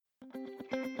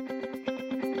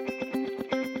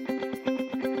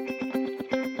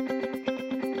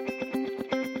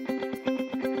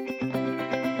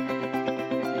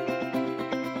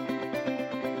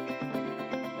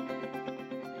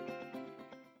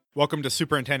Welcome to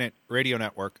Superintendent Radio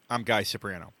Network. I'm Guy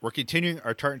Cipriano. We're continuing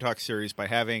our Tartan Talks series by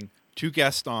having two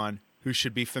guests on who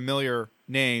should be familiar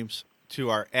names to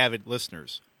our avid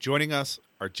listeners. Joining us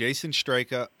are Jason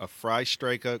Straka of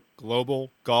Straka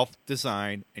Global Golf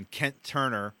Design and Kent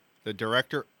Turner, the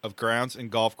Director of Grounds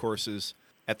and Golf Courses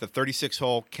at the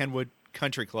 36-hole Kenwood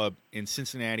Country Club in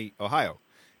Cincinnati, Ohio.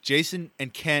 Jason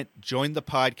and Kent joined the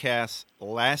podcast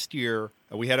last year.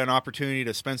 We had an opportunity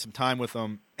to spend some time with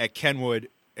them at Kenwood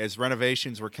as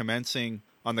renovations were commencing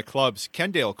on the club's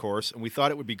Kendale course, and we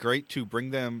thought it would be great to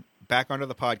bring them back onto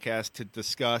the podcast to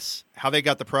discuss how they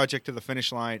got the project to the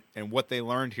finish line and what they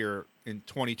learned here in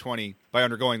 2020 by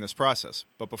undergoing this process.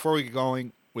 But before we get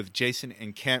going with Jason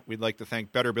and Kent, we'd like to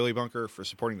thank Better Billy Bunker for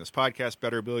supporting this podcast.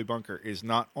 Better Billy Bunker is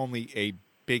not only a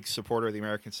big supporter of the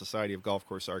American Society of Golf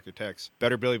Course Architects.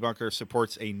 Better Billy Bunker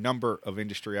supports a number of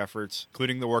industry efforts,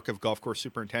 including the work of golf course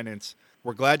superintendents.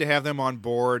 We're glad to have them on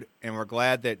board, and we're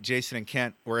glad that Jason and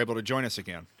Kent were able to join us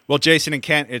again. Well, Jason and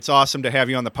Kent, it's awesome to have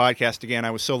you on the podcast again.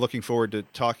 I was so looking forward to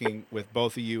talking with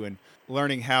both of you and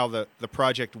learning how the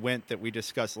project went that we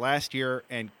discussed last year.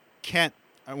 And Kent,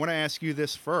 I want to ask you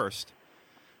this first.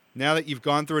 Now that you've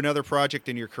gone through another project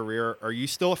in your career, are you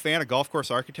still a fan of Golf Course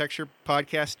Architecture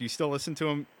podcast? Do you still listen to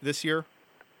them this year?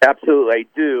 Absolutely, I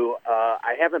do.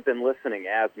 I haven't been listening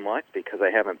as much because I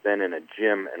haven't been in a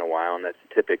gym in a while, and that's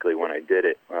typically when I did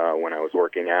it, when I was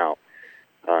working out.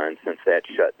 And since that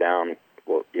shut down,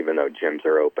 well, even though gyms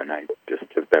are open, I just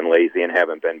have been lazy and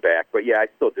haven't been back. But yeah, I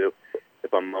still do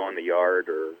if I'm mowing the yard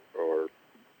or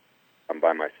I'm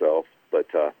by myself. But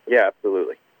yeah,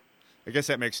 absolutely. I guess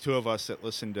that makes two of us that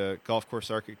listen to Golf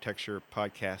Course Architecture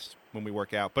podcasts when we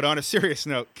work out. But on a serious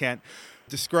note, Kent,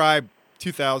 describe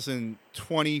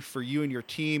 2020 for you and your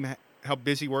team. How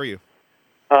busy were you?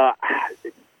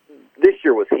 This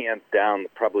year was hands down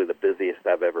probably the busiest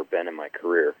I've ever been in my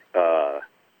career.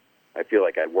 I feel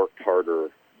like I worked harder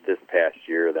this past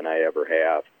year than I ever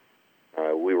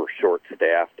have. We were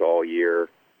short-staffed all year,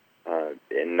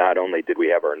 and not only did we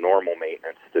have our normal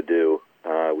maintenance to do,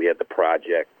 we had the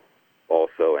project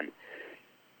also, and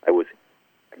I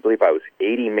believe I was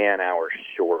 80 man-hours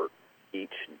short each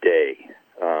day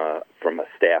from a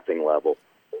staffing level,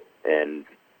 and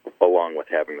along with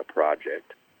having the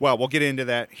project. Well, we'll get into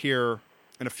that here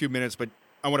in a few minutes, but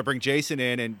I want to bring Jason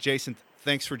in. And Jason,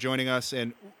 thanks for joining us.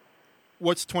 And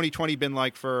what's 2020 been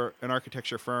like for an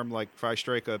architecture firm like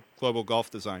Straka Global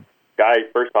Golf Design? Guys,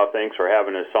 first off, thanks for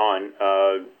having us on.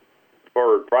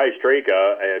 For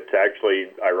Straka, it's actually,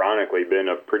 ironically, been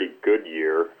a pretty good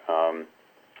year.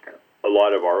 A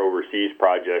lot of our overseas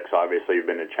projects obviously have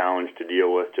been a challenge to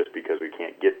deal with just because we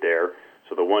can't get there.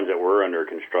 So the ones that were under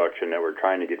construction that we're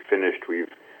trying to get finished, we've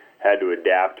had to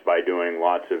adapt by doing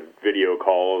lots of video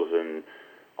calls and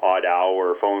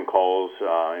odd-hour phone calls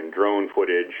and drone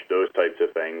footage, those types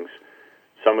of things.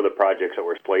 Some of the projects that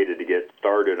were slated to get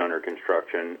started under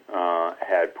construction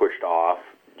had pushed off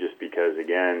just because,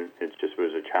 again, it just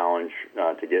was a challenge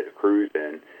to get crews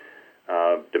in.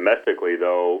 Domestically,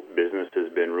 though, business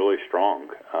has been really strong,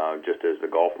 just as the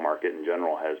golf market in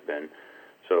general has been.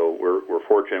 So we're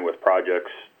fortunate with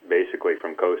projects basically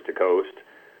from coast to coast.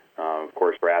 Of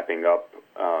course, wrapping up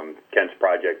Kent's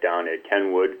project down at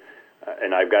Kenwood.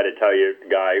 And I've got to tell you,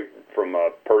 Guy, from a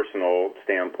personal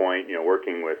standpoint,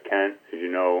 working with Kent, as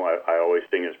you know, I always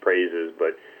sing his praises,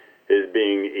 but his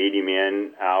being 80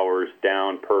 man-hours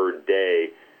down per day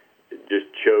just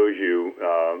shows you,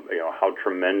 how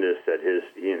tremendous that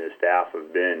he and his staff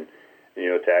have been,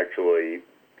 to actually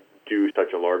do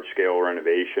such a large-scale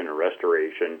renovation or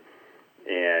restoration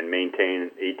and maintain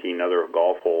 18 other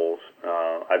golf holes.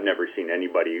 I've never seen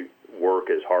anybody work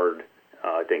as hard,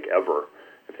 I think, ever.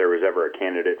 If there was ever a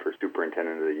candidate for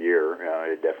Superintendent of the Year,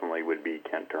 it definitely would be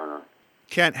Kent Turner.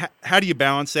 Kent, how do you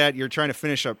balance that? You're trying to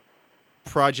finish a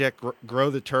project,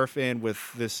 grow the turf in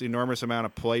with this enormous amount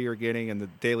of play you're getting and the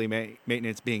daily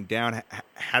maintenance being down.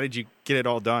 How did you get it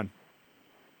all done?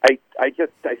 I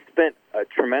spent a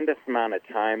tremendous amount of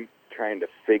time trying to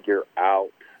figure out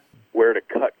where to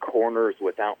cut corners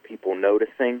without people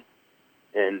noticing,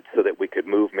 and so that we could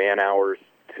move man hours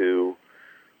to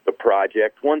the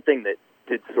project. One thing that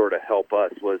did sort of help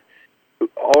us was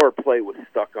all our play was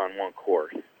stuck on one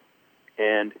course,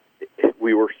 and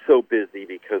we were so busy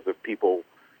because of people,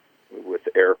 with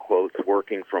air quotes,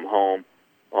 working from home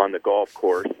on the golf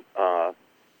course,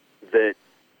 that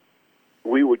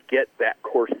we would get that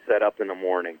course set up in the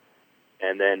morning,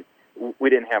 and then we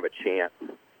didn't have a chance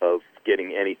of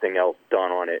getting anything else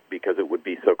done on it because it would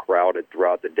be so crowded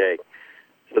throughout the day,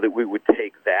 so that we would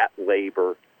take that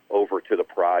labor over to the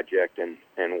project and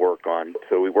work on.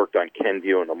 So we worked on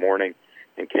Kenview in the morning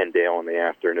and Kendale in the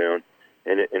afternoon.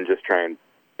 and just try and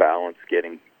balance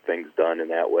getting things done in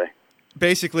that way.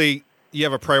 Basically, you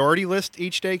have a priority list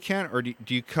each day, Ken, or do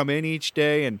you come in each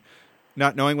day and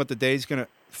not knowing what the day's going to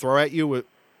throw at you?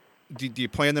 Do you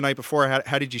plan the night before?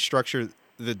 How did you structure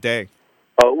the day?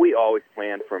 Oh, we always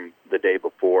plan from the day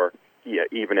before. Yeah,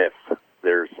 even if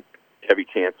there's heavy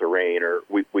chance of rain, or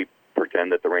we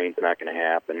pretend that the rain's not going to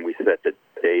happen. We set the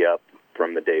day up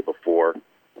from the day before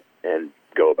and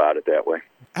go about it that way.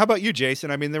 How about you, Jason?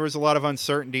 I mean, there was a lot of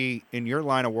uncertainty in your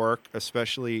line of work,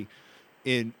 especially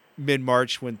in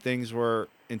mid-March when things were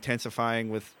intensifying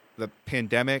with the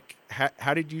pandemic.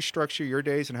 How did you structure your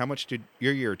days, and how much did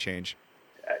your year change?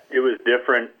 It was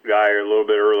different, Guy, a little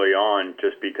bit early on,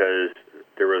 just because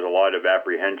there was a lot of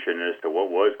apprehension as to what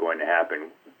was going to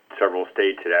happen. Several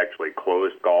states had actually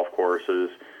closed golf courses,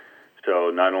 so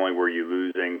not only were you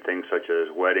losing things such as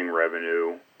wedding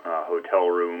revenue, hotel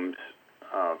rooms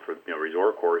for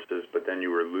resort courses, but then you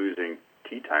were losing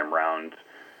tee time rounds,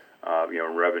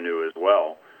 revenue as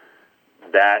well.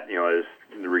 That, as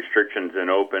the restrictions then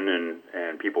opened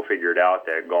and people figured out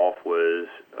that golf was,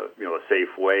 a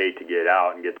safe way to get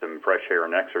out and get some fresh air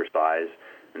and exercise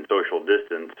and social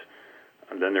distance,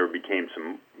 and then there became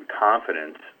some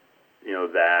confidence,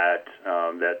 that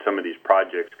some of these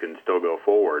projects can still go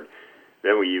forward.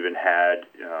 Then we even had,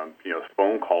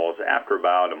 phone calls after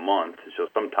about a month, so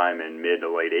sometime in mid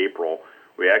to late April,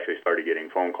 we actually started getting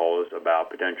phone calls about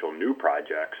potential new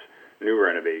projects, new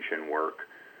renovation work.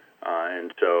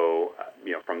 And so,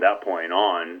 from that point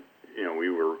on,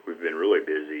 we've been really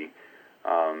busy,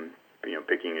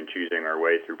 picking and choosing our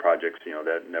way through projects,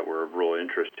 that were of real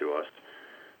interest to us.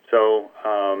 So,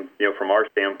 from our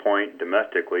standpoint,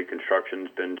 domestically, construction's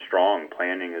been strong,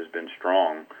 planning has been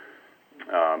strong.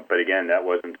 But again, that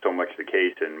wasn't so much the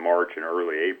case in March and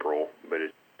early April, but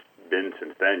it's been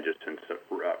since then, just since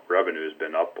revenue has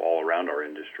been up all around our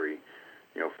industry,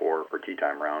 for tee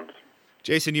time rounds.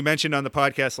 Jason, you mentioned on the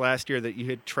podcast last year that you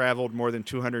had traveled more than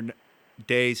 200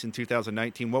 days in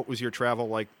 2019. What was your travel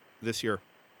like this year?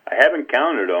 I haven't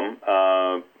counted them.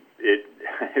 It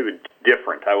was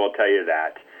different, I will tell you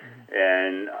that. Mm-hmm.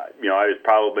 And, I was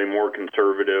probably more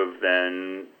conservative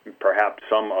than perhaps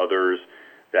some others.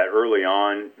 That early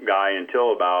on, Guy,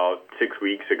 until about 6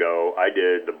 weeks ago, I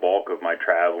did the bulk of my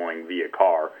traveling via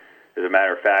car. As a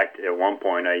matter of fact, at one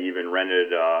point, I even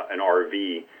rented an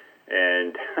RV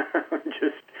and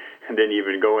didn't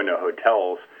even go into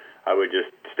hotels. I would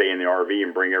just stay in the RV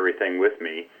and bring everything with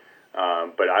me.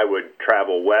 But I would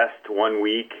travel west 1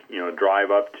 week,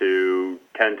 drive up to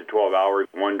 10 to 12 hours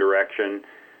one direction,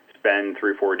 spend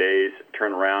 3 or 4 days,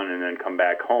 turn around, and then come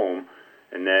back home.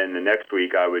 And then the next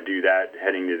week I would do that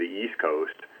heading to the East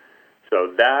Coast.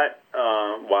 So that,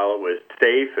 while it was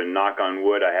safe, and knock on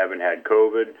wood, I haven't had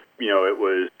COVID,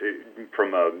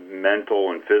 from a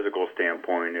mental and physical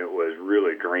standpoint, it was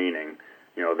really draining,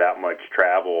 that much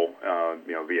travel,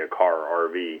 via car or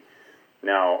RV.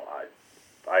 Now,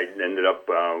 I ended up,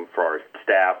 for our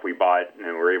staff, we bought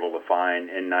and were able to find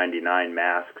N95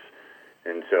 masks.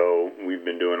 And so we've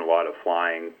been doing a lot of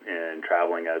flying and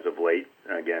traveling as of late.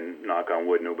 Again, knock on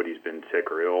wood, nobody's been sick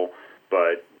or ill.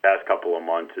 But the past couple of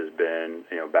months has been,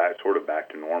 back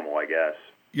to normal, I guess.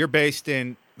 You're based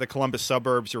in the Columbus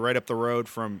suburbs. You're right up the road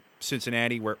from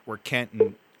Cincinnati, where Kent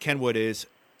and Kenwood is.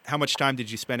 How much time did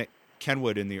you spend at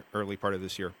Kenwood in the early part of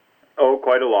this year? Oh,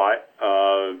 quite a lot.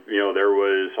 There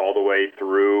was all the way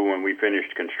through when we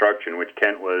finished construction, which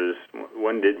Kent was,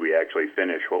 when did we actually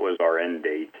finish? What was our end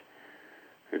date?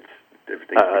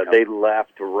 They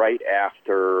left right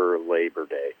after Labor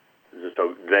Day.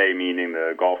 So they, meaning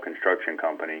the golf construction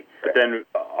company. But then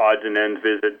odds and ends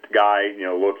visit Guy,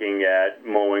 looking at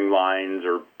mowing lines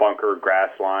or bunker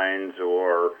grass lines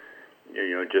or,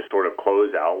 just sort of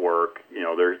closeout work.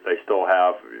 They still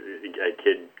have a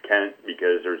kid, Kent,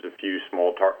 because there's a few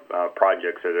small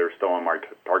projects that are still on my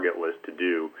target list to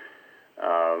do.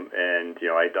 And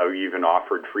I even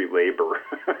offered free labor.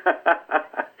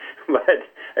 But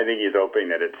I think he's hoping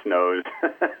that it snows.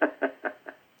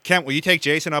 Kent, will you take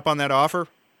Jason up on that offer?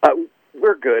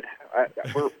 We're good.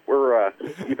 We're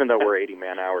even though we're 80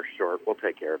 man-hours short, we'll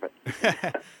take care of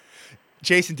it.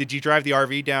 Jason, did you drive the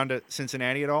RV down to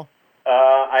Cincinnati at all?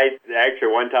 I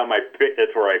actually, one time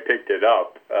that's where I picked it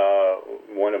up,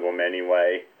 one of them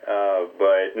anyway.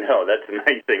 But no, that's the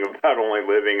nice thing about only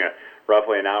living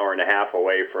roughly an hour and a half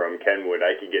away from Kenwood.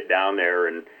 I could get down there,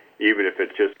 and even if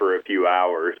it's just for a few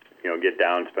hours, get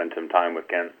down, spend some time with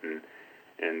Kent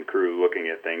and crew looking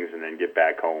at things, and then get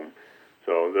back home.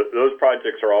 So those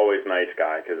projects are always nice,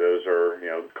 Guy, because those are,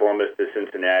 Columbus to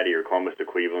Cincinnati or Columbus to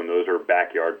Cleveland, those are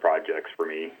backyard projects for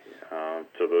me.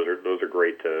 So those are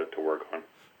great to work on.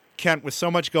 Kent, with so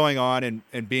much going on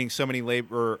and being so many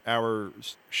labor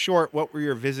hours short, what were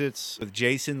your visits with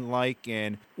Jason like,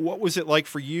 and what was it like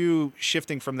for you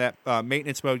shifting from that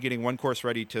maintenance mode, getting one course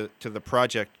ready, to the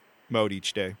project mode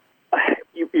each day?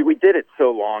 We did it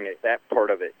so long, that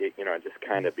part of it, it just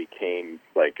kind of became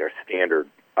like our standard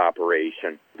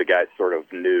operation. The guys sort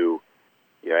of knew,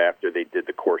 after they did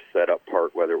the course setup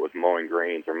part, whether it was mowing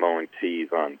greens or mowing tees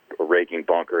or raking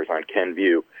bunkers on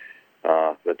Kenview,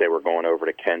 that they were going over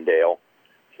to Kendale.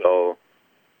 So,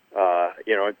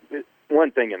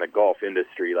 one thing in the golf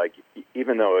industry, like,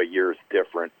 even though a year's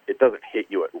different, it doesn't hit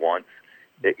you at once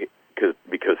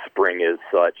because spring is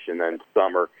such, and then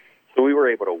summer. So we were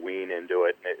able to wean into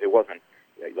it, and it wasn't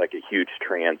like a huge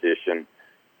transition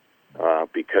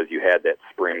because you had that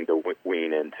spring to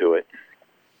wean into it.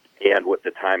 And with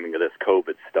the timing of this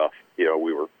COVID stuff,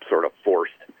 we were sort of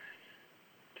forced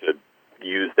to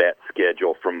use that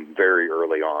schedule from very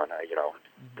early on.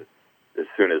 As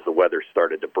soon as the weather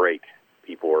started to break,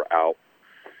 people were out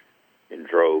in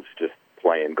droves just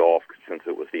playing golf since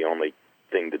it was the only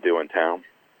thing to do in town.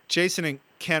 Jason and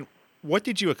Kent, what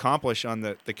did you accomplish on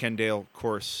the Kendale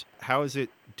course? How is it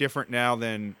different now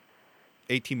than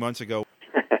 18 months ago?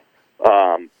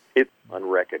 It's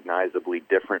unrecognizably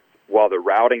different. While the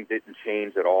routing didn't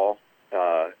change at all,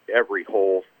 every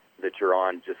hole that you're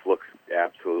on just looks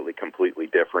absolutely completely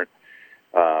different.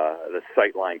 The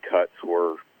sightline cuts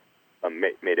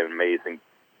made an amazing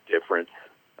difference,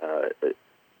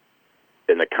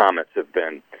 and the comments have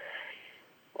been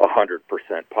 100%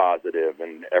 positive,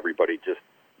 and everybody just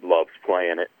loves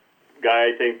playing it.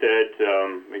 Guy, I think that,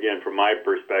 again, from my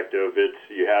perspective,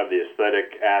 you have the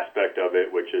aesthetic aspect of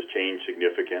it, which has changed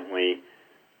significantly.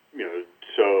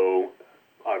 So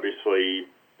obviously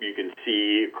you can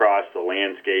see across the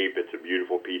landscape. It's a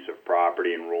beautiful piece of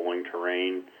property and rolling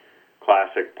terrain,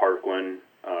 classic parkland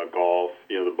golf.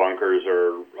 The bunkers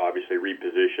are obviously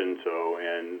repositioned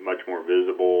and much more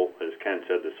visible. As Ken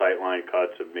said, the sightline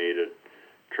cuts have made a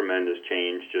tremendous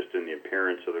change just in the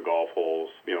appearance of the golf holes.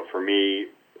 For me,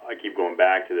 I keep going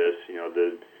back to this,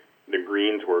 the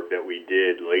greens work that we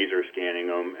did, laser scanning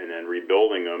them and then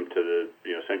rebuilding them to the,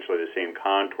 essentially the same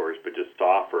contours, but just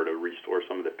softer to restore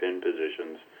some of the pin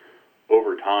positions.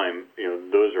 Over time,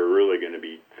 those are really going to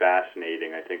be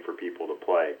fascinating, I think, for people to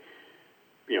play.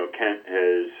 Kent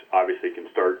has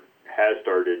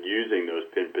started using those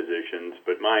pin positions,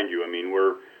 but mind you,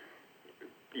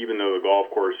 even though the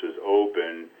golf course was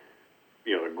open,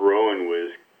 the growing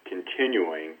was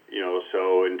continuing,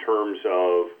 so in terms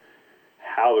of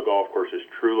how the golf course is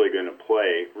truly going to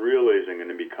play really isn't going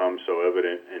to become so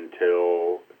evident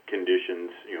until conditions,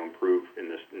 improve in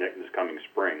this coming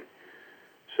spring.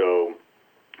 So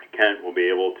Kent will be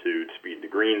able to speed the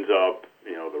greens up,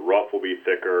 the rough will be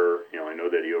thicker, I know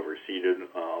that he overseeded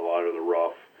a lot of the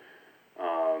rough,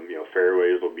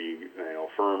 fairways will be,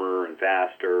 firmer and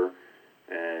faster,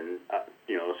 and,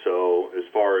 so as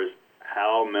far as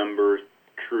how members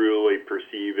truly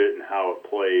perceive it and how it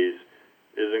plays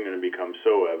isn't going to become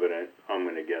so evident, I'm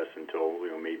going to guess, until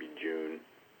maybe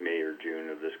May or June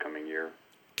of this coming year.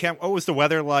 Kent, what was the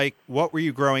weather like? What were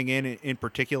you growing in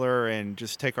particular? And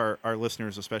just take our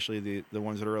listeners, especially the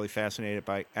ones that are really fascinated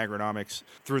by agronomics,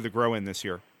 through the grow-in this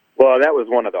year. Well, that was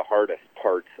one of the hardest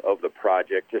parts of the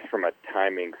project, just from a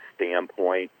timing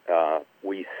standpoint.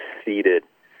 We seeded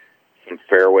some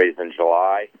fairways in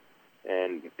July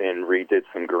and redid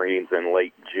some greens in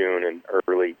late June and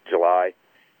early July.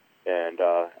 And,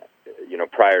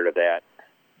 prior to that,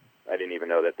 I didn't even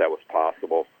know that was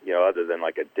possible, other than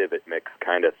like a divot mix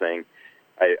kind of thing.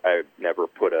 I've never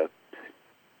put a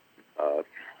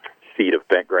seed of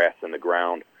bent grass in the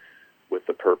ground with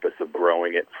the purpose of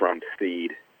growing it from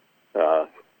seed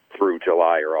through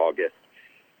July or August.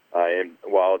 And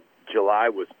while July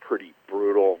was pretty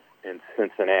brutal in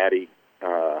Cincinnati,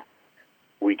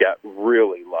 we got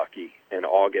really lucky, and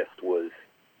August was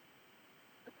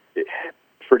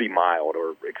pretty mild,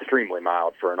 or extremely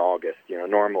mild for an August.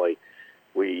 Normally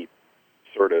we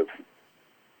sort of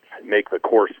make the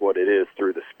course what it is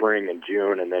through the spring and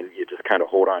June, and then you just kind of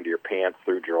hold on to your pants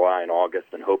through July and August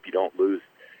and hope you don't lose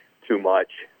too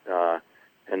much.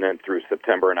 And then through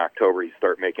September and October, you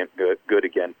start making it good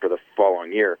again for the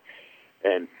following year.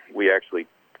 And we actually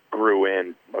grew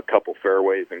in a couple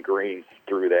fairways and greens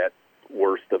through that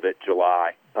worst of it,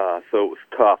 July. So it was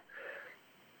tough.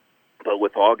 But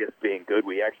with August being good,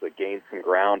 we actually gained some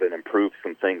ground and improved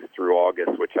some things through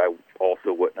August, which I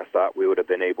also wouldn't have thought we would have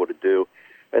been able to do.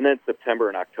 And then September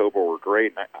and October were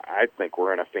great. I think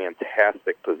we're in a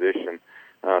fantastic position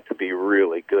to be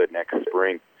really good next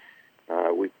spring.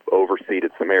 We've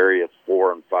overseeded some areas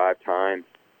 4 and 5 times,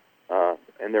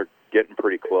 and they're getting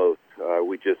pretty close.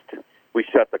 We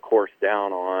shut the course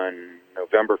down on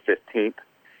November 15th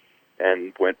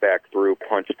and went back through,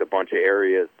 punched a bunch of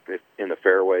areas in the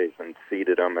fairways and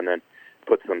seeded them, and then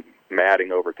put some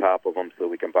matting over top of them so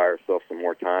we can buy ourselves some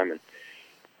more time. And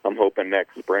I'm hoping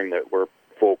next spring that we're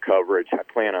full coverage. I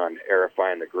plan on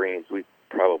aerifying the greens. We've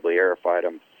probably aerified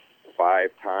them 5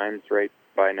 times right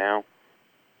by now.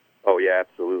 Oh, yeah,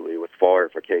 absolutely, with fall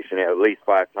aerification. Yeah, at least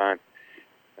 5 times.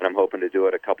 And I'm hoping to do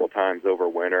it a couple times over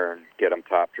winter and get them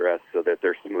top dressed so that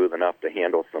they're smooth enough to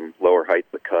handle some lower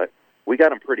heights of cut. We got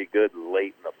them pretty good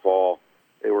late in the fall.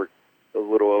 They were a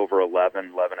little over 11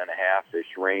 and a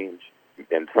half-ish range,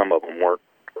 and some of them weren't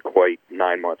quite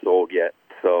 9 months old yet.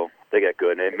 So they got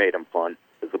good, and it made them fun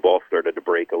as the ball started to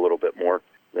break a little bit more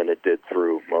than it did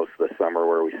through most of the summer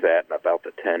where we sat in about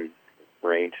the 10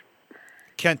 range.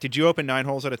 Kent, did you open 9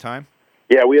 holes at a time?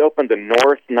 Yeah, we opened the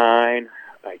North 9,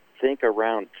 I think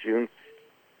around June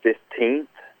 15th,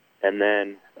 and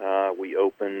then we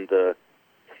opened the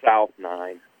South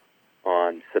 9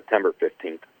 on September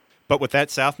 15th. But with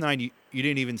that South 9, you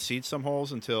didn't even seed some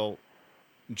holes until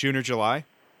June or July?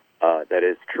 That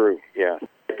is true, yeah.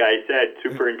 Like I said,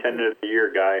 Superintendent of the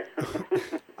Year guy.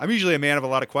 I'm usually a man of a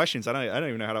lot of questions. I don't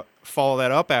even know how to follow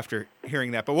that up after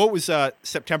hearing that. But what was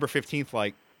September 15th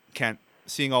like, Kent,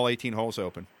 seeing all 18 holes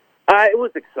open? It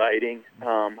was exciting.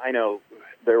 I know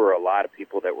there were a lot of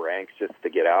people that were anxious to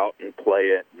get out and play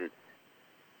it,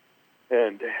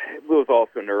 and it was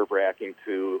also nerve-wracking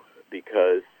too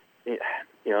because,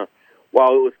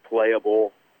 while it was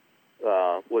playable,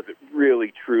 was it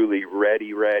really, truly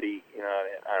ready?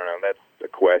 I don't know. That's the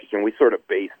question. We sort of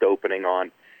based opening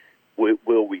on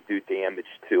will we do damage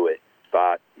to it,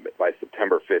 thought by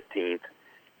September 15th,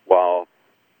 while,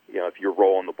 if you're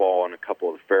rolling the ball in a couple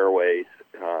of the fairways,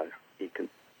 you can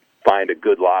find a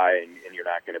good lie and you're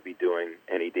not going to be doing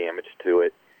any damage to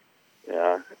it.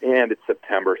 And it's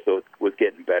September, so it was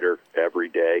getting better every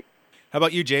day. How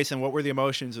about you, Jason? What were the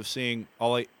emotions of seeing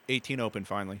all 18 open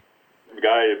finally?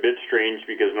 Guy, a bit strange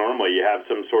because normally you have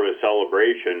some sort of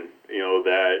celebration,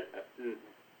 that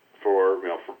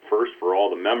for all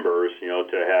the members,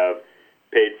 to have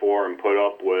paid for and put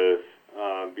up with,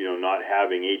 not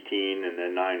having 18 and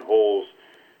then 9 holes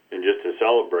and just to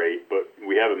celebrate, but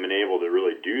we haven't been able to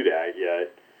really do that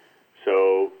yet.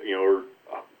 So,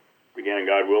 again,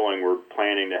 God willing, we're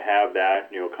planning to have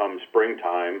that, come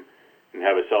springtime and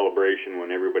have a celebration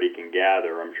when everybody can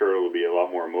gather. I'm sure it'll be a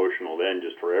lot more emotional then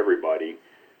just for everybody.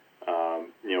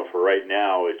 For right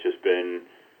now, it's just been,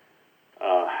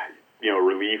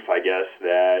 relief, I guess,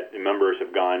 that the members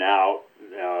have gone out,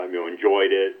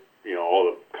 enjoyed it.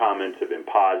 All the comments have been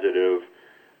positive.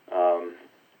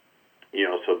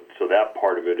 So that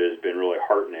part of it has been really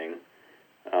heartening.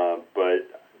 But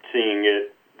seeing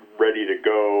it ready to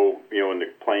go, in the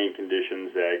playing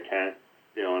conditions that Kent,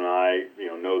 and I,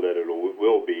 know that it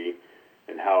will be,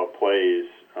 and how it plays,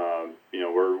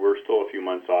 we're still a few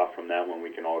months off from that when we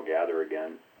can all gather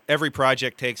again. Every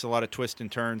project takes a lot of twists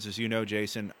and turns, as you know,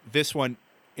 Jason. This one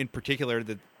in particular,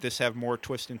 did this have more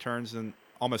twists and turns than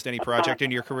almost any project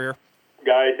in your career?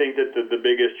 Guy, I think that the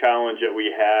biggest challenge that we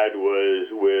had was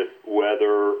with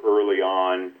weather early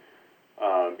on,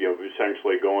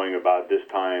 essentially going about this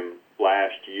time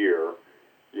last year.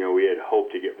 We had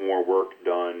hoped to get more work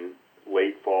done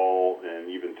late fall and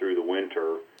even through the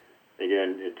winter.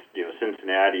 Again, it's,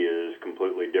 Cincinnati is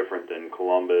completely different than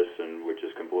Columbus, and which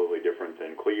is completely different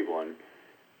than Cleveland.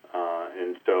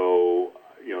 And so,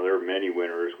 there are many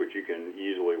winters which you can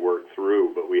easily work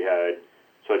through, but we had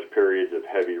such periods of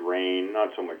heavy rain, not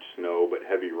so much snow, but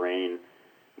heavy rain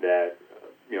that,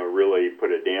 really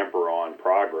put a damper on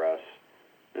progress.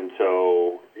 And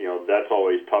so, that's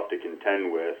always tough to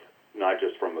contend with, not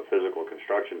just from a physical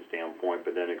construction standpoint,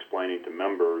 but then explaining to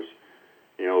members,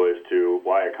 as to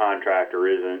why a contractor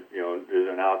isn't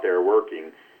out there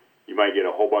working. You might get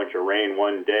a whole bunch of rain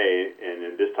one day, and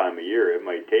at this time of year, it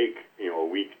might take, a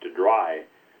week to dry.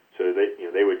 So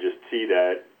they would just see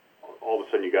that all of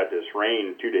a sudden you got this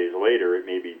rain 2 days later, it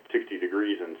may be 60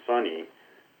 degrees and sunny.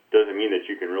 Doesn't mean that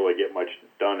you can really get much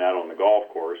done out on the golf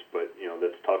course, but,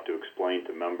 that's tough to explain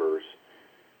to members.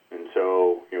 And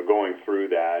so, going through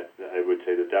that, I would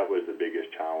say that was the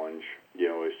biggest challenge,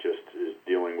 is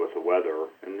dealing with the weather.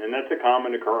 And that's a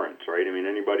common occurrence, right? I mean,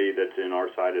 anybody that's in our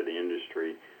side of the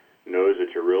industry knows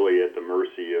that you're really at the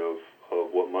mercy of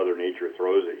what Mother Nature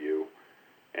throws at you.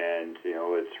 And,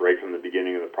 it's right from the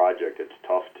beginning of the project, it's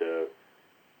tough to,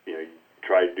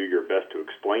 try to do your best to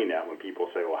explain that when people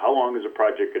say, well, how long is a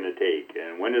project going to take?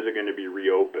 And when is it going to be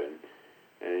reopened?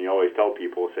 And you always tell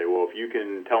people, say, well, if you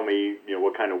can tell me,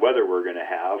 what kind of weather we're going to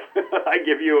have, I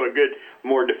give you a good,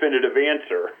 more definitive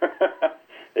answer.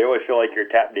 They always feel like you're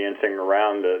tap dancing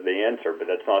around the answer, but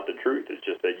that's not the truth. It's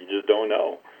just that you just don't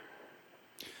know.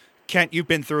 Kent, you've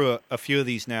been through a few of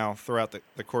these now throughout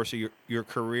the course of your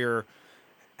career.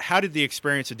 How did the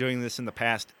experience of doing this in the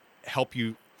past help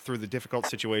you through the difficult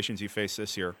situations you face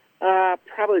this year?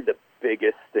 Probably the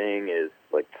biggest thing is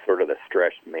like sort of the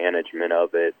stress management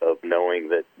of it, of knowing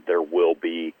that there will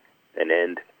be an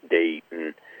end date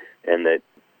and that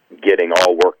getting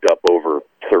all worked up over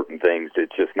certain things,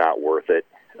 it's just not worth it,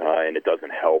 and it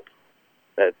doesn't help.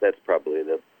 That's probably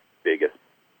the biggest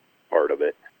part of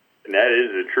it. And that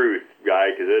is the truth,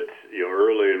 Guy, because it's,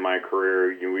 early in my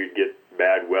career, we'd get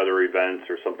bad weather events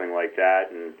or something like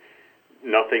that, and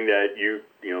nothing that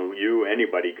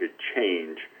anybody could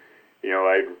change.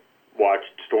 I'd watch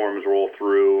storms roll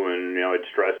through, and, I'd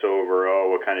stress over,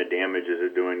 what kind of damage is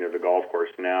it doing to the golf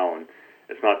course now? And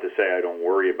it's not to say I don't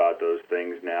worry about those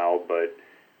things now, but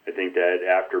I think that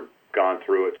after gone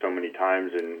through it so many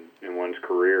times in one's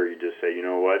career, you just say, you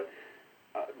know what?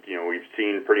 We've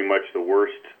seen pretty much the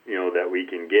worst, that we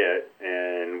can get,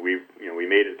 and we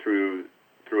made it through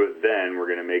it then. We're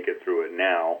going to make it through it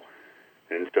now,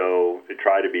 and so to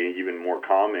try to be even more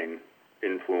calming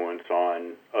influence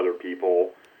on other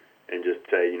people, and just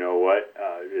say, you know what,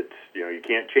 it's you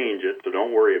can't change it, so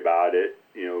don't worry about it.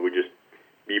 We just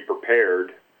be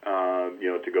prepared,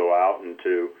 to go out and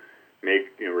to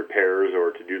make repairs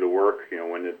or to do the work.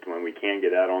 When we can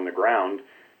get out on the ground.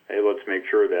 Hey, let's make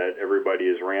sure that everybody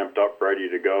is ramped up, ready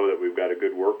to go, that we've got a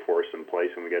good workforce in place,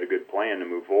 and we got a good plan to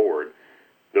move forward.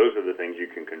 Those are the things you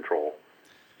can control.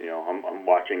 I'm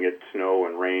watching it snow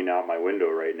and rain out my window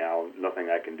right now. Nothing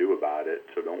I can do about it,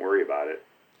 so don't worry about it.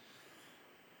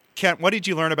 Kent, what did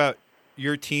you learn about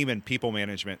your team and people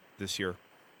management this year?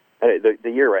 The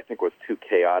year, I think, was too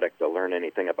chaotic to learn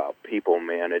anything about people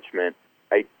management.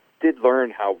 I did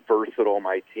learn how versatile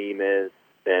my team is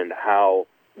and how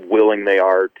willing they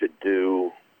are to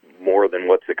do more than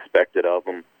what's expected of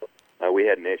them. We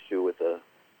had an issue with a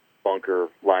bunker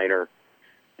liner,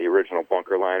 the original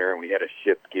bunker liner, and we had to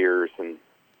shift gears, and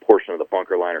a portion of the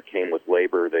bunker liner came with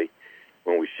labor.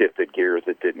 When we shifted gears,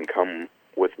 it didn't come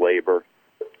with labor,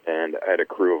 and I had a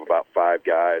crew of about 5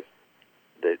 guys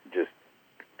that just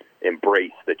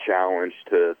embraced the challenge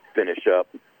to finish up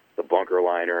the bunker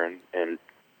liner, and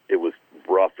it was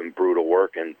rough and brutal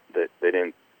work, and they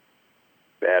didn't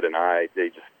bat an eye. They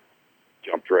just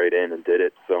jumped right in and did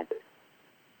it. So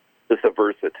just the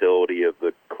versatility of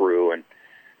the crew and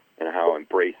how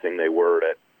embracing they were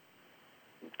to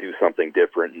do something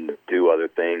different and do other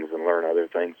things and learn other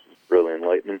things was really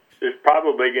enlightening. There's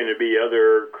probably going to be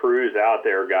other crews out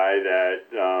there, Guy, that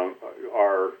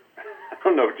are, I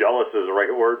don't know if jealous is the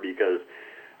right word, because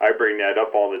I bring that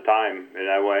up all the time. And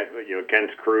I went,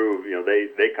 Kent's crew,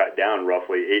 they cut down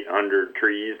roughly 800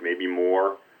 trees, maybe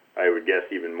more. I would guess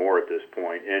even more at this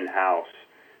point, in-house,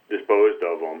 disposed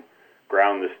of them,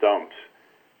 ground the stumps.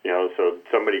 So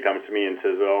somebody comes to me and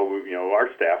says, our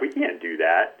staff, we can't do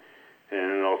that.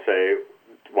 And I'll say,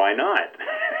 why not?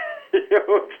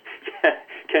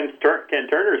 Ken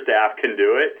Turner's staff can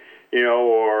do it,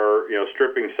 or,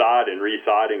 stripping sod and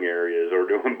resodding areas or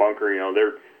doing bunker,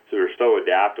 they're so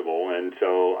adaptable. And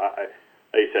so,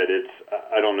 like I said,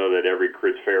 I don't know that every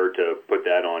crew, it's fair to put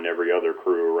that on every other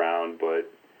crew around,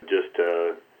 but just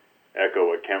to echo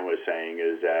what Kent was saying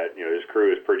is that, his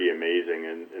crew is pretty amazing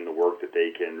in the work that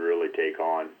they can really take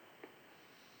on.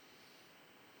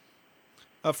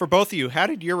 For both of you, how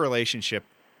did your relationship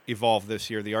evolve this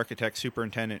year, the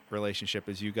architect-superintendent relationship,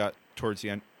 as you got towards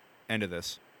the end of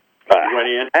this?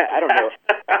 I don't know.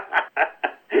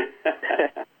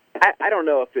 I don't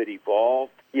know if it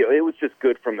evolved. It was just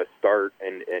good from the start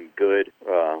and good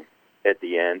at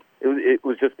the end. It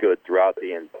was just good throughout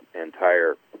the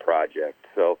entire project.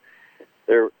 So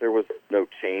there was no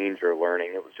change or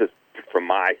learning. It was just, from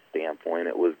my standpoint,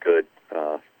 it was good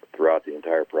throughout the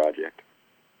entire project.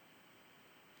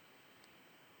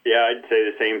 Yeah, I'd say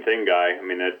the same thing, Guy. I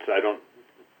mean, I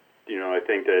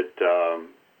think that,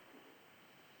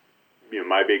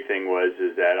 my big thing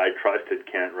is that I trusted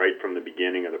Kent right from the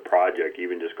beginning of the project,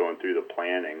 even just going through the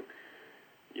planning.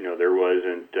 There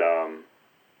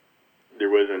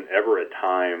wasn't ever a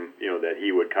time, that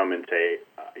he would come and say,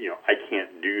 I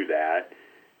can't do that.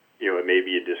 It may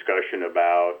be a discussion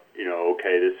about,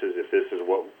 okay, if this is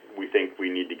what we think we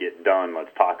need to get done,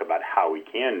 let's talk about how we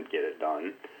can get it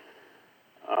done.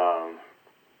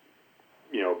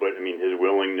 But I mean, his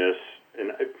willingness,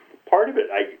 and part of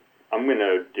it, I'm going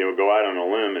to go out on a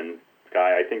limb, and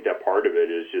Guy, I think that part of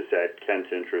it is just that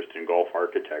Kent's interest in golf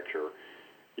architecture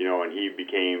and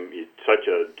he's such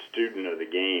a student of the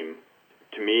game.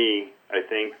 To me, I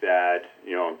think that,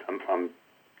 I'm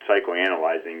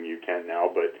psychoanalyzing you, Kent, now,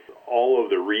 but all of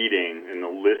the reading and the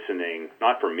listening,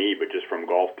 not from me, but just from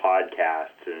golf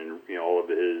podcasts and, all of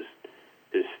his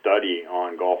study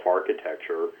on golf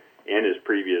architecture and his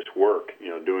previous work,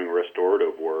 doing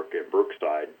restorative work at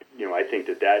Brookside, I think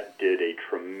that did a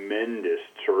tremendous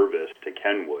service to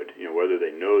Kenwood, whether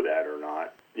they know that or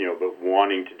not, but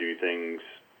wanting to do things,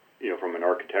 from an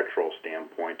architectural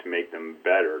standpoint to make them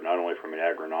better, not only from an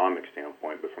agronomic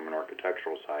standpoint, but from an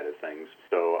architectural side of things.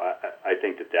 So I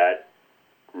think that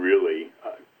really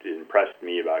impressed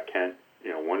me about Kent,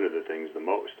 one of the things the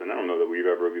most. And I don't know that we've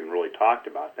ever even really talked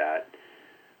about that,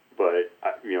 but,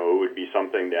 it would be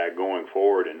something that going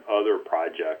forward in other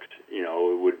projects,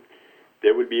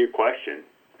 there would be a question,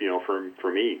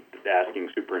 for me, asking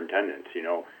superintendents,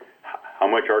 how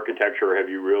much architecture have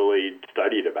you really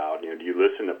studied about? Do you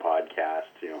listen to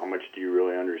podcasts? How much do you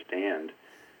really understand?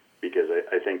 Because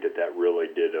I think that really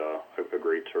did a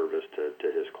great service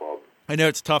to his club. I know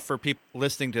it's tough for people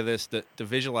listening to this to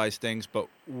visualize things, but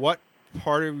what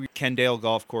part of Kendale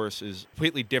Golf Course is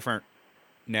completely different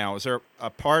now? Is there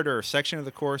a part or a section of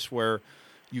the course where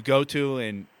you go to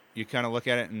and you kind of look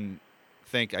at it and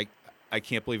think, I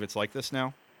can't believe it's like this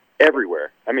now?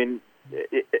 Everywhere. I mean,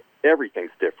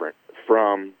 everything's different.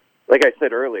 From, like I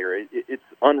said earlier, it's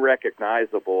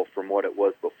unrecognizable from what it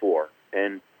was before.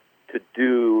 And to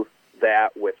do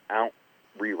that without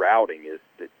rerouting it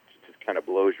just kind of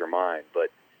blows your mind. But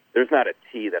there's not a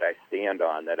tee that I stand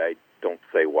on that I don't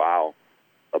say wow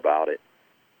about it.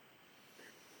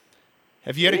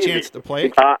 Have you had a chance to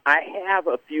play? I have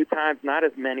a few times, not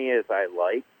as many as I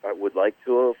would like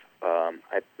to have.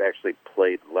 I've actually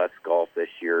played less golf this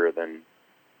year than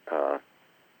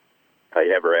I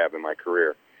ever have in my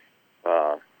career.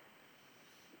 But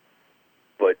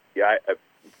yeah,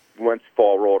 once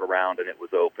fall rolled around and it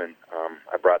was open,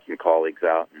 I brought some colleagues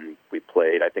out and we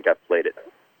played. I think I played it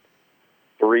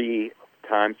 3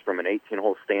 times from an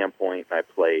 18-hole standpoint, and I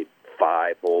played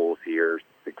 5 holes here,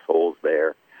 6 holes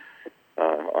there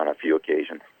on a few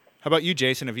occasions. How about you,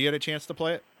 Jason? Have you had a chance to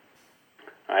play it?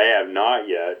 I have not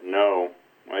yet, no.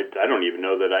 I don't even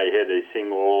know that I hit a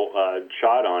single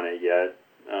shot on it yet.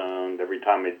 Every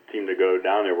time I seem to go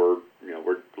down there, we're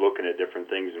looking at different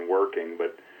things and working,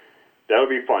 but that would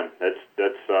be fun.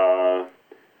 That's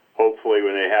hopefully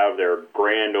when they have their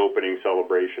grand opening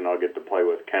celebration, I'll get to play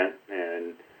with Kent,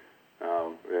 and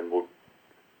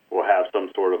we'll have some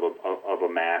sort of a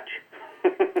match.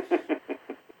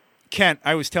 Kent,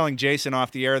 I was telling Jason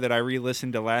off the air that I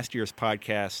re-listened to last year's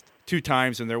podcast 2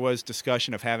 times, and there was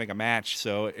discussion of having a match.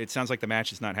 So it sounds like the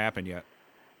match has not happened yet.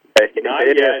 Not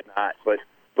it yet. Has not,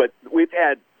 but we've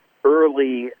had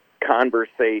early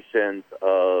conversations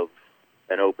of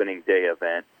an opening day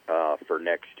event for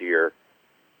next year.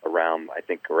 I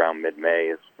think around mid-May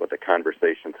is what the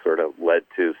conversation sort of led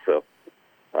to. So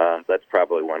that's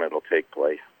probably when it'll take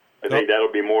place. I think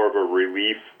that'll be more of a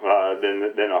relief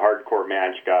than a hardcore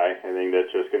match, Guy. I think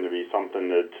that's just going to be something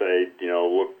that say,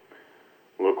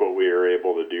 look what we were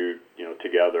able to do,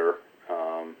 together.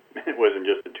 It wasn't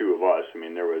just the 2 of us. I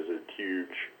mean, there was a huge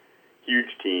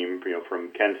team, from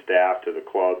Kent's staff to the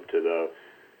club to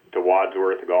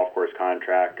Wadsworth, the golf course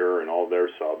contractor, and all their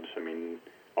subs. I mean,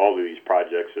 all of these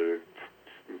projects are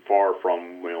far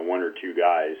from 1 or 2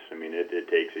 guys. I mean, it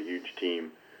takes a huge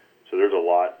team. So there's a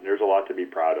lot to be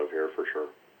proud of here for sure.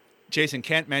 Jason,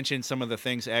 Kent mentioned some of the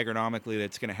things agronomically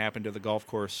that's going to happen to the golf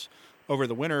course over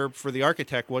the winter. For the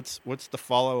architect, what's the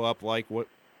follow-up like?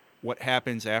 What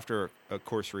happens after a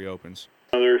course reopens?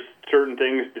 There's certain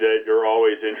things that you're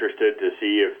always interested to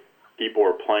see if people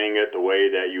are playing it the way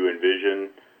that you envision.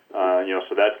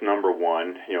 So that's number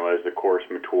one. As the course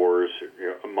matures,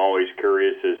 I'm always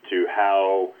curious as to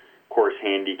how course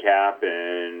handicap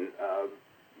and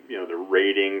the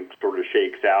rating sort of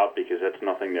shakes out, because that's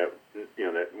nothing that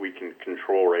that we can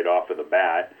control right off of the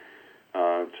bat.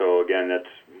 So again, that's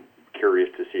curious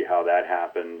to see how that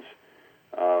happens.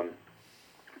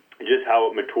 Just how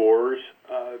it matures,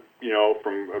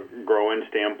 from a growing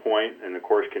standpoint and the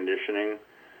course conditioning.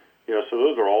 So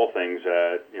those are all things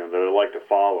that that I like to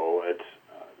follow. It's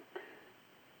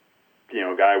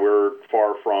Guy, we're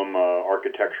far from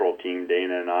architectural team,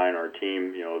 Dana and I and our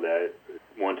team, that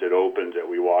once it opens that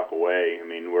we walk away. I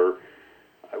mean,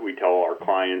 we tell our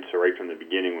clients right from the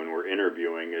beginning when we're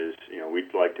interviewing is,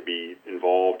 we'd like to be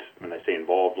involved. When I say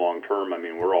involved long term, I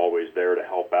mean, we're always there to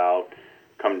help out,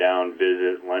 come down,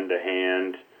 visit, lend a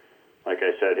hand. Like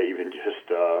I said, even just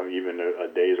even a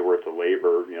day's worth of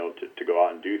labor, to go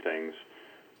out and do things.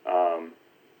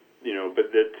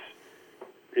 But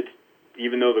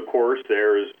even though the course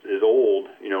there is old,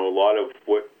 a lot of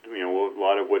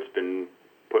what's been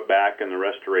put back in the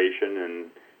restoration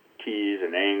and tees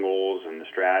and angles and the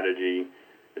strategy,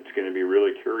 it's going to be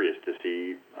really curious to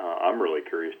see. I'm really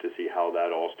curious to see how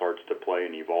that all starts to play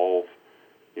and evolve,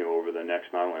 over the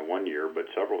next not only 1 year but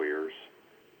several years.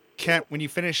 Kent, when you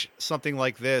finish something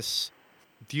like this,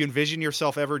 do you envision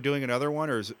yourself ever doing another one,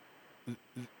 or is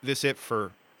this it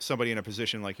for somebody in a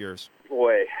position like yours?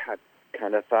 Boy, I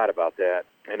kind of thought about that.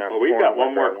 And we've got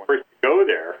one more course to go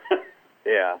there.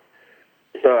 Yeah.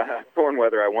 So I'm torn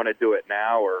whether I want to do it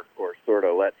now or sort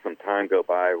of let some time go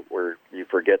by where you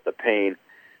forget the pain.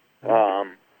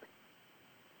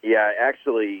 Yeah,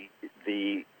 actually,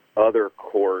 the other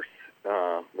course,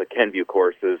 the Kenwood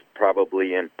course, is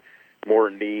probably in more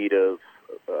need of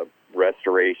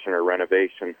restoration or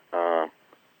renovation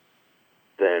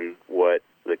than what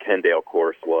the Kendale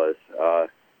course was.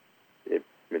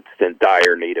 It's in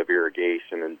dire need of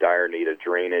irrigation and dire need of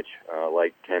drainage,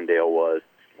 like Kendale was.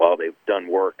 While they've done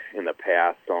work in the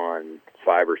past on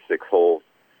 5 or 6 holes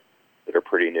that are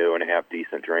pretty new and have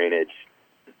decent drainage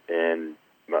and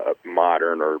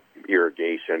modern or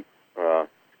irrigation,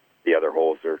 the other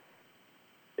holes are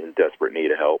in desperate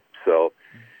need of help. So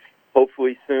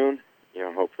hopefully soon,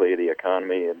 hopefully the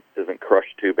economy isn't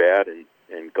crushed too bad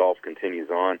and golf continues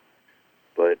on.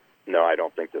 But no, I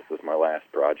don't think this is my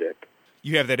last project.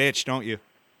 You have that itch, don't you?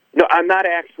 No, I'm not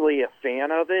actually a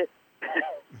fan of it,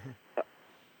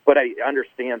 but I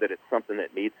understand that it's something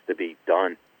that needs to be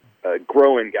done.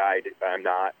 Growing guy, I'm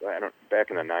not.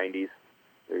 Back in the 90s,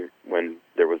 when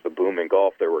there was the boom in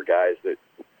golf, there were guys that,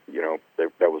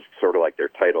 that was sort of like their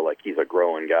title, like he's a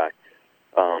growing guy.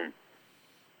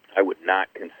 I would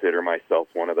not consider myself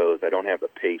one of those. I don't have the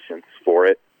patience for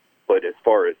it. But as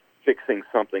far as fixing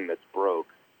something that's broke,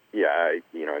 yeah,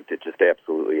 it just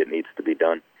absolutely, it needs to be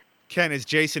done. Ken, as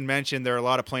Jason mentioned, there are a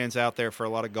lot of plans out there for a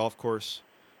lot of golf course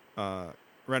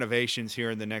renovations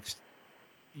here in the next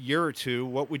year or two.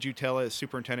 What would you tell a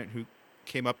superintendent who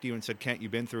came up to you and said, Kent,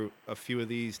 you've been through a few of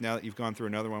these. Now that you've gone through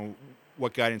another one,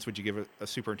 what guidance would you give a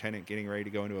superintendent getting ready to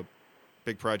go into a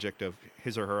big project of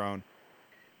his or her own?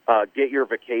 Get your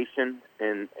vacation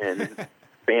and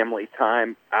family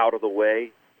time out of the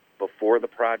way before the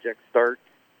project starts.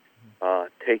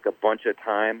 Take a bunch of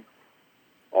time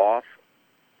off,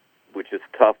 which is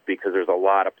tough because there's a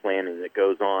lot of planning that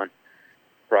goes on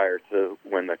prior to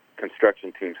when the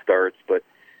construction team starts. But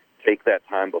take that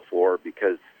time before,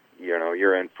 because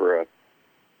you're in for a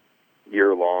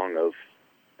year long of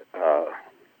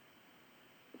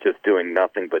just doing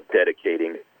nothing but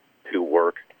dedicating to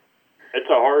work. It's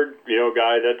a hard,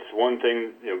 guy. That's one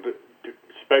thing, but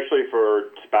especially for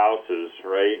spouses,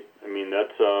 right? I mean,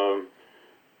 that's,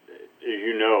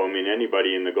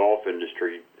 anybody in the golf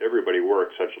industry, everybody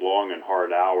works such long and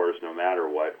hard hours, no matter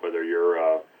what. Whether you're,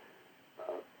 a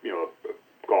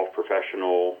golf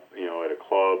professional, at a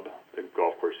club, a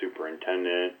golf course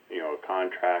superintendent, a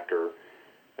contractor,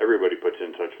 everybody puts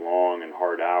in such long and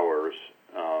hard hours.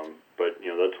 But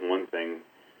that's one thing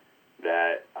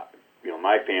that.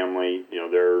 My family,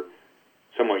 they're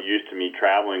somewhat used to me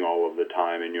traveling all of the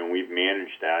time, and, we've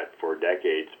managed that for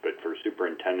decades. But for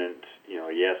superintendents,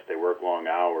 yes, they work long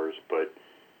hours, but,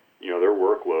 their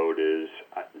workload is,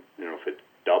 if it's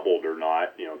doubled or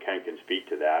not, Ken can speak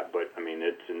to that. But,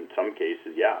 it's in some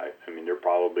cases, yeah, their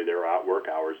work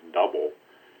hours double.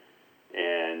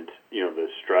 And, the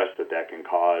stress that can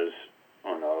cause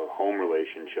on a home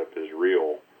relationship is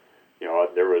real.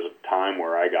 There was a time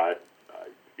where I got,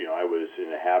 I was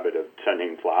in the habit of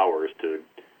sending flowers to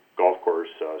golf course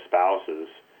spouses,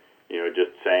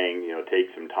 just saying,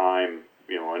 take some time,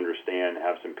 understand,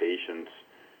 have some patience,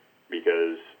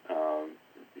 because,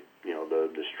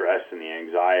 the stress and the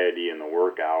anxiety and the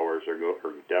work hours are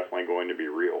definitely going to be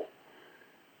real.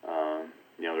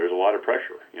 There's a lot of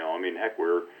pressure. Heck,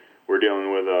 we're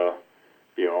dealing with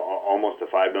almost a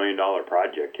 $5 million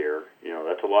project here.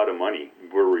 That's a lot of money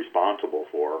we're responsible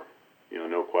for,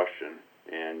 no question.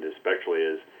 And especially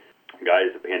as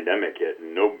guys, the pandemic hit,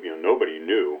 and nobody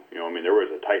knew. There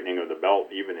was a tightening of the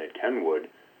belt even at Kenwood.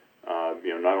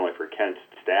 Not only for Kent's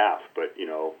staff, but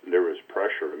there was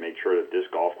pressure to make sure that this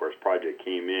golf course project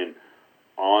came in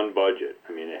on budget.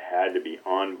 It had to be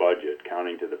on budget,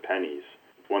 counting to the pennies.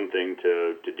 It's one thing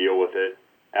to deal with it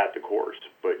at the course,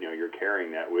 but you're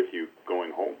carrying that with you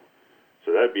going home.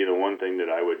 So that'd be the one thing that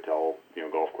I would tell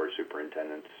golf course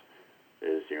superintendents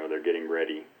is they're getting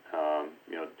ready.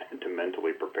 To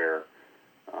mentally prepare,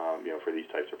 for these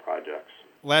types of projects.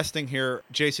 Last thing here,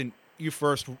 Jason, you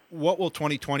first. What will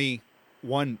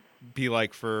 2021 be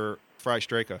like for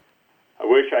Straka? I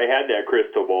wish I had that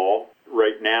crystal ball.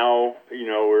 Right now,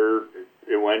 we're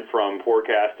it went from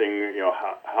forecasting,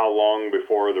 how long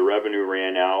before the revenue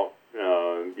ran out,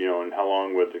 and how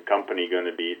long was the company going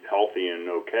to be healthy and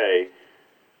okay,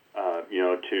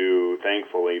 to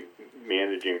thankfully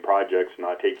managing projects,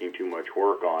 not taking too much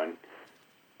work on.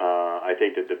 I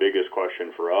think that the biggest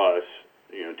question for us,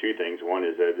 two things. One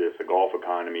is that if the Gulf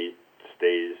economy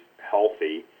stays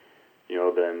healthy,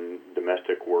 then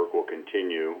domestic work will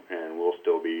continue and we'll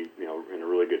still be, in a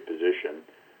really good position.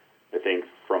 I think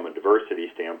from a diversity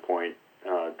standpoint,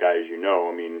 guys,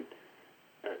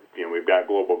 we've got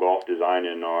Global Golf Design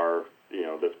in our,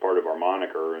 that's part of our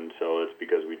moniker, and so it's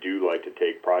because we do like to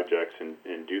take projects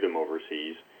and do them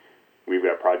overseas. We've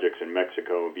got projects in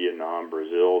Mexico, Vietnam,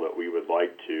 Brazil that we would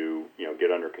like to,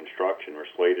 get under construction or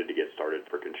slated to get started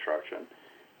for construction,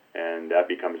 and that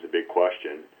becomes the big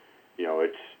question.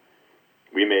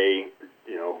 We may,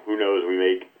 who knows, we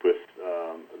may, with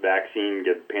vaccine,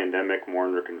 get the pandemic more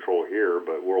under control here,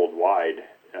 but worldwide,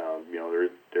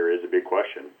 there is a big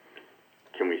question.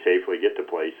 Can we safely get to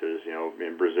places,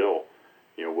 in Brazil?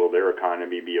 Will their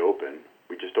economy be open?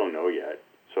 We just don't know yet.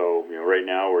 So, right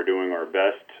now we're doing our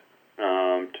best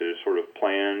to sort of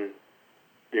plan,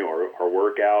 our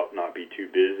work out, not be too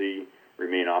busy,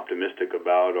 remain optimistic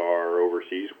about our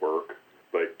overseas work.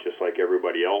 But just like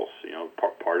everybody else,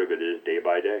 part of it is day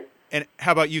by day. And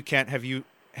how about you, Kent? Have you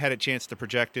had a chance to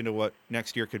project into what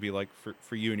next year could be like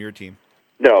for you and your team?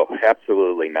 No,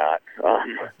 absolutely not.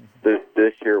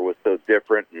 This year was so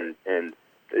different, and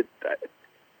I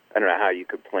don't know how you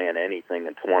could plan anything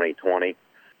in 2020.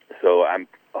 So I'm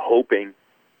hoping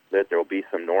that there'll be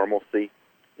some normalcy.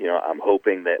 I'm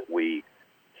hoping that we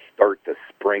start the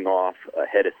spring off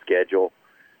ahead of schedule,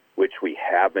 which we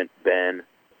haven't been.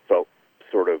 So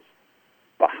sort of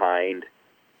behind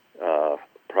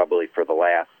probably for the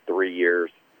last 3 years,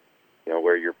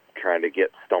 where you're trying to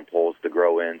get stump holes to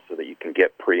grow in so that you can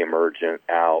get pre-emergent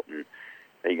out. And,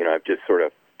 I've just sort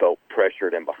of felt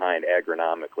pressured and behind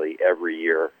agronomically every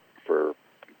year for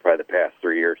probably the past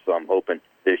 3 years. So I'm hoping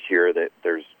this year that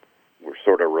we're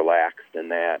sort of relaxed in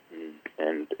that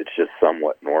and it's just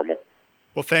somewhat normal.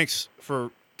 Well, thanks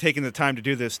for taking the time to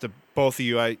do this to both of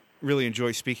you. I really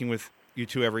enjoy speaking with you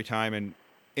two every time, and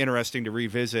interesting to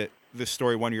revisit this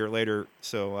story 1 year later.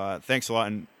 So thanks a lot,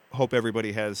 and hope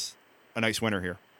everybody has a nice winter here.